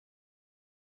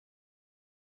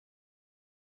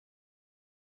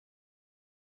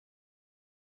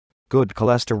Good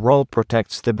cholesterol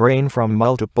protects the brain from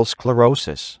multiple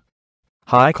sclerosis.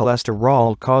 High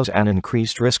cholesterol causes an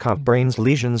increased risk of brain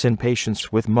lesions in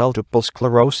patients with multiple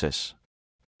sclerosis.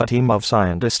 A team of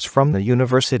scientists from the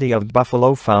University of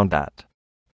Buffalo found that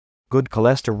good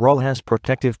cholesterol has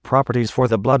protective properties for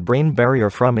the blood-brain barrier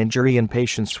from injury in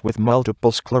patients with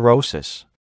multiple sclerosis.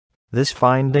 This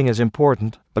finding is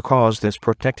important because this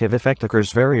protective effect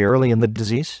occurs very early in the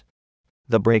disease.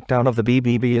 The breakdown of the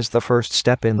BBB is the first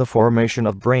step in the formation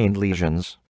of brain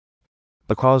lesions.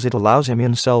 Because it allows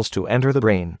immune cells to enter the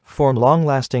brain, form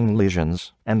long-lasting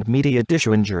lesions, and mediate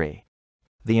tissue injury.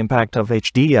 The impact of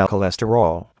HDL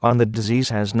cholesterol on the disease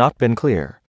has not been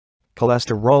clear.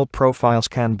 Cholesterol profiles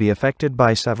can be affected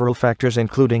by several factors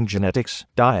including genetics,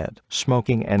 diet,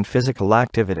 smoking, and physical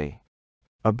activity.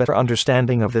 A better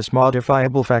understanding of this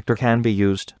modifiable factor can be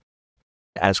used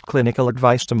as clinical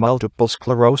advice to multiple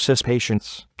sclerosis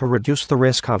patients to reduce the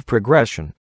risk of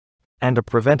progression, and a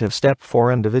preventive step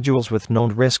for individuals with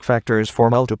known risk factors for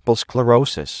multiple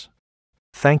sclerosis.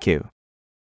 Thank you.